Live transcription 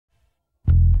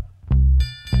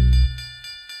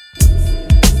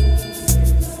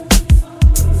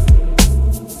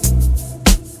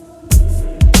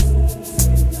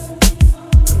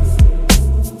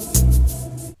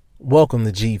Welcome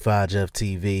to G5Jeff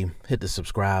TV. Hit the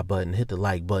subscribe button, hit the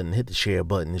like button, hit the share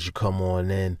button as you come on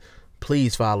in.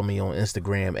 Please follow me on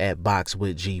Instagram at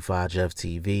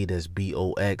BoxWithG5JeffTV. That's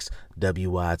BOXWIT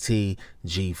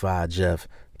G5Jeff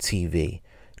TV.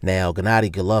 Now, Gennady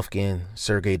Golovkin,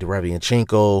 Sergey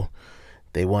Derevianchenko,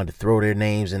 they wanted to throw their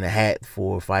names in the hat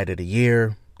for Fight of the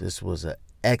Year. This was an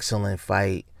excellent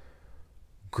fight.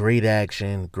 Great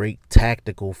action, great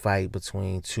tactical fight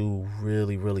between two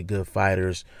really good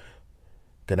fighters.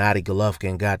 Gennady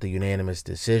Golovkin got the unanimous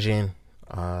decision.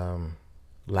 A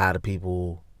lot of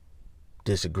people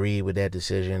disagreed with that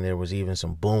decision. There was even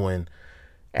some booing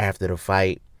after the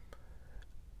fight.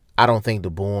 I don't think the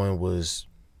booing was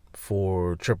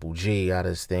for Triple G. I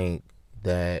just think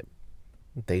that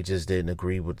they just didn't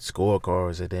agree with the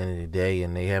scorecards at the end of the day,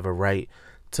 and they have a right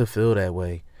to feel that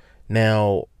way.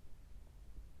 Now,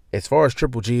 as far as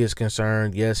Triple G is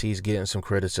concerned, yes, he's getting some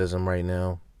criticism right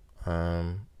now.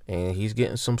 And he's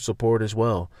getting some support as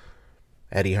well.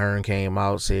 Eddie Hearn came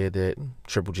out, said that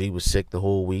Triple G was sick the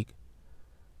whole week,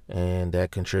 and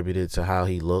that contributed to how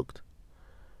he looked.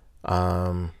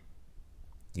 You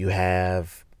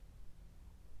have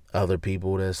other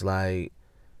people that's like,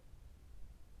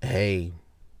 hey,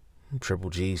 Triple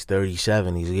G's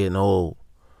 37, he's getting old.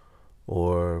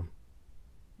 Or,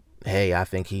 hey, I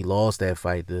think he lost that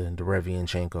fight to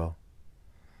Derevianchenko.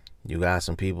 You got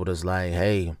some people that's like,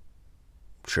 hey,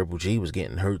 Triple G was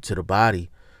getting hurt to the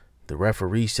body. The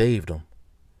referee saved him.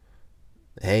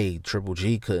 Hey, Triple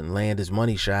G couldn't land his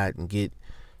money shot and get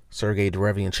Sergey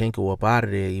Derevianchenko up out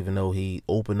of there, even though he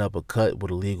opened up a cut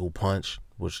with a legal punch,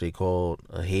 which they called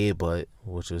a headbutt,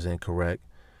 which was incorrect.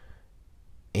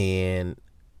 And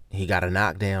he got a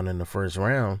knockdown in the first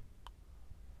round.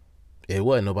 It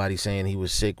wasn't nobody saying he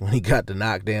was sick when he got the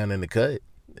knockdown in the cut.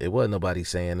 It wasn't nobody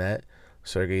saying that.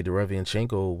 Sergey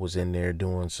Derevianchenko was in there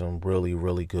doing some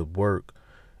really good work.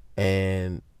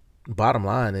 And bottom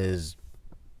line is,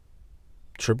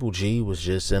 Triple G was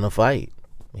just in a fight.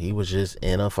 He was just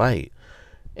in a fight.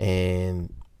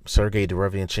 And Sergey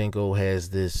Derevianchenko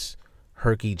has this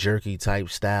herky-jerky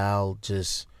type style.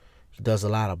 Just, he does a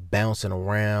lot of bouncing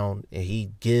around, and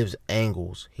he gives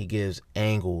angles.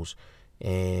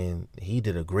 And he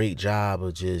did a great job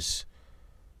of just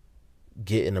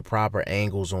getting the proper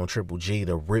angles on Triple G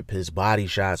to rip his body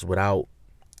shots without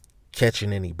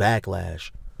catching any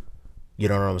backlash. You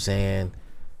know what I'm saying?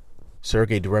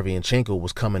 Sergey Derevianchenko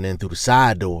was coming in through the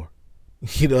side door.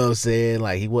 You know what I'm saying?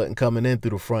 Like, he wasn't coming in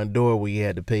through the front door where you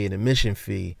had to pay an admission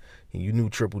fee. And you knew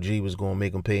Triple G was going to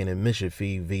make him pay an admission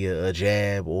fee via a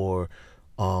jab or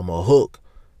a hook.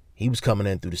 He was coming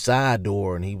in through the side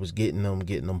door, and he was getting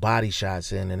them body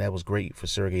shots in, and that was great for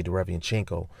Sergey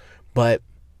Derevianchenko. But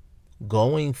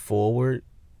going forward,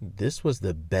 this was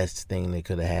the best thing that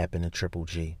could have happened to Triple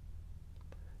G.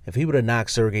 If he would have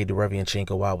knocked Sergey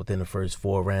Derevianchenko out within the first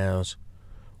 4 rounds,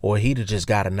 or he'd have just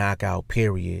got a knockout,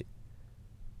 period,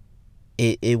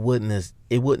 it wouldn't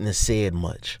have said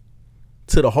much.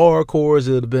 To the hardcores,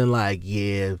 it would have been like,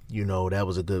 yeah, you know, that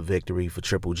was a good victory for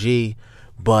Triple G.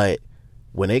 But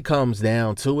when it comes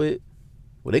down to it,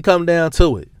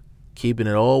 keeping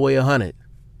it all the way 100,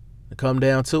 it come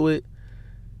down to it,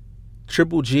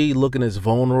 Triple G looking as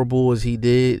vulnerable as he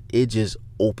did, it just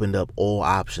opened up all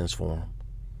options for him.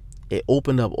 It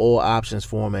opened up all options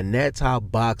for him, and that's how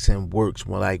boxing works.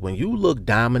 When you look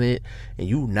dominant and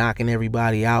you knocking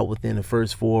everybody out within the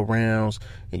first 4 rounds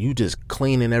and you just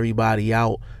cleaning everybody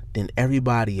out, then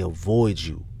everybody avoids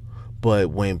you.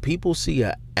 But when people see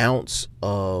an ounce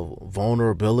of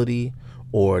vulnerability,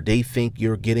 or they think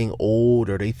you're getting old,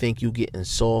 or they think you're getting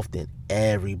soft, then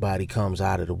everybody comes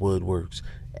out of the woodworks.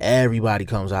 Everybody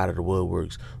comes out of the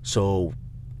woodworks. So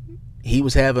he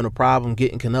was having a problem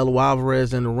getting Canelo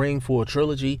Alvarez in the ring for a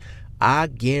trilogy. I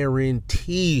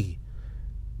guarantee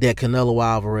that Canelo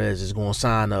Alvarez is going to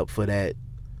sign up for that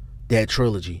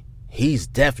trilogy. He's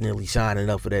definitely signing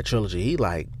up for that trilogy. He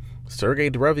like, Sergey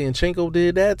Derevianchenko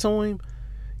did that to him?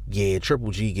 Yeah,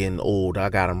 Triple G getting old. I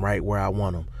got him right where I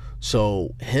want him.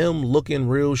 So him looking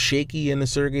real shaky in the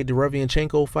Sergey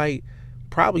Derevianchenko fight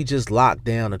probably just locked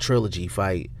down a trilogy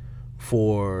fight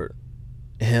for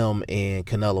him and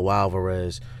Canelo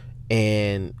Alvarez.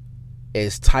 And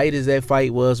as tight as that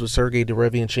fight was with Sergey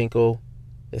Derevianchenko,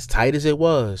 as tight as it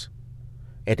was,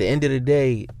 at the end of the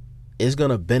day, it's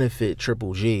going to benefit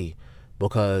Triple G,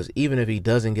 because even if he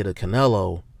doesn't get a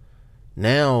Canelo,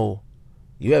 now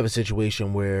you have a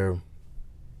situation where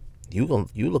you're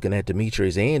looking at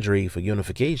Demetrius Andre for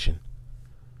unification.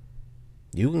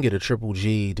 You can get a Triple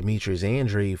G Demetrius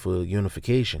Andre for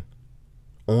unification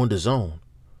on DAZN.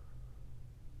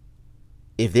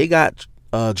 If they got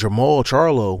Jamal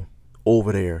Charlo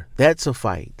over there. That's a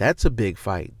fight. That's a big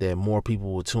fight that more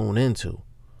people will tune into.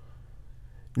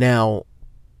 Now,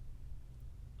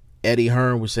 Eddie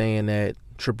Hearn was saying that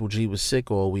Triple G was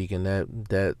sick all week and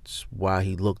that's why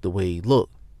he looked the way he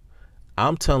looked.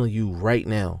 I'm telling you right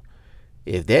now,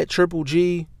 if that Triple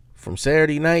G from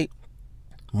Saturday night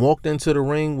walked into the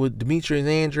ring with Demetrius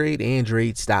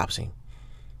Andrade stops him.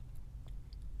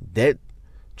 That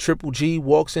Triple G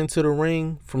walks into the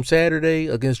ring from Saturday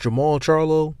against Jamal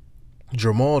Charlo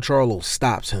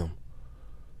stops him.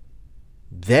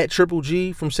 That Triple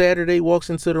G from Saturday walks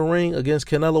into the ring against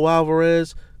Canelo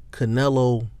Alvarez,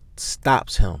 Canelo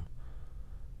stops him.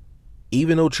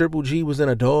 Even though Triple G was in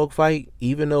a dogfight,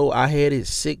 even though I had it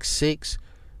 6-6,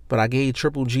 but I gave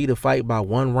Triple G the fight by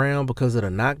 1 round because of the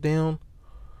knockdown,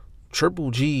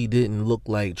 Triple G didn't look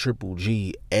like Triple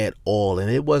G at all. And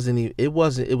it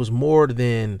was more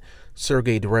than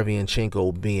Sergey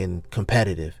Derevianchenko being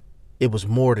competitive. It was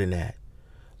more than that.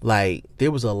 Like,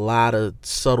 there was a lot of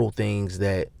subtle things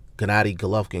that Gennady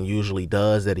Golovkin usually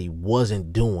does that he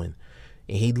wasn't doing.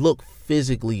 And he looked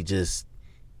physically just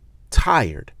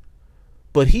tired.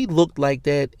 But he looked like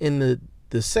that in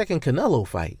the second Canelo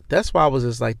fight. That's why I was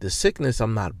just like, the sickness,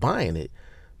 I'm not buying it.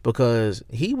 Because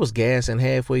he was gassing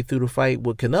halfway through the fight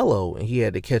with Canelo and he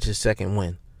had to catch his second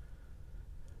win.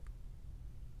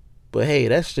 But hey,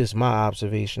 that's just my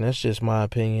observation. That's just my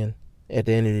opinion at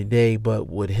the end of the day. But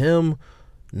with him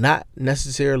not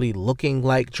necessarily looking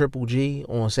like Triple G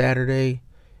on Saturday,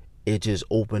 it just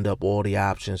opened up all the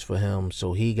options for him.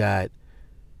 So he got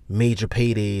major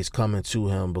paydays coming to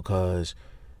him because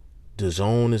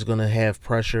DAZN is going to have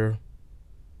pressure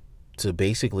to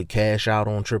basically cash out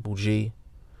on Triple G.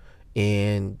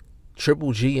 And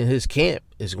Triple G and his camp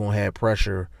is going to have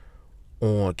pressure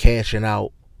on cashing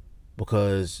out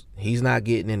because he's not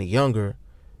getting any younger.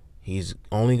 He's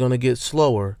only going to get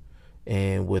slower.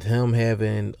 And with him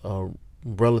having a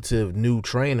relative new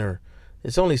trainer,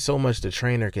 it's only so much the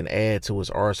trainer can add to his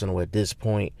arsenal at this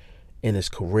point in his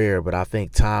career. But I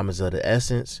think time is of the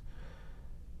essence.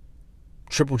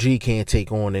 Triple G can't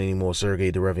take on any more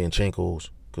Sergey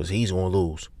Derevianchenko's because he's going to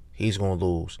lose. He's going to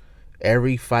lose.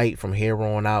 Every fight from here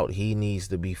on out, he needs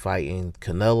to be fighting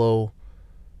Canelo,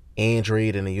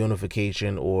 Andrade in a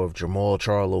unification, or if Jamal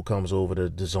Charlo comes over to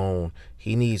DAZN,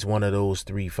 he needs one of those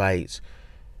 3 fights.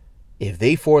 If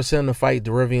they force him to fight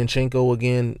Derevianchenko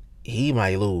again, he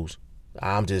might lose.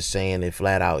 I'm just saying it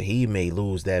flat out. He may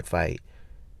lose that fight.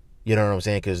 You know what I'm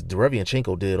saying? Because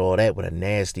Derevianchenko did all that with a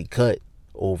nasty cut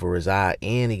over his eye,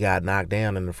 and he got knocked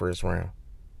down in the first round.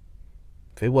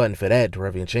 If it wasn't for that,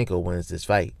 Derevianchenko wins this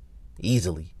fight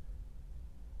easily.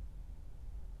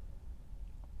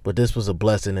 But this was a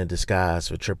blessing in disguise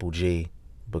for Triple G,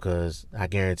 because I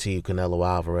guarantee you Canelo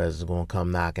Alvarez is going to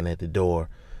come knocking at the door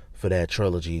for that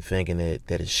trilogy, thinking that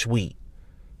it's sweet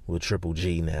with Triple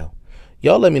G now.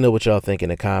 Y'all let me know what y'all think in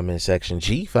the comment section.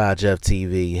 G5 Jeff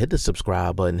TV, hit the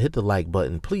subscribe button, hit the like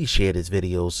button. Please share this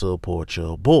video, support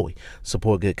your boy.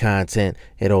 Support good content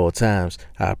at all times.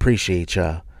 I appreciate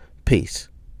y'all. Peace.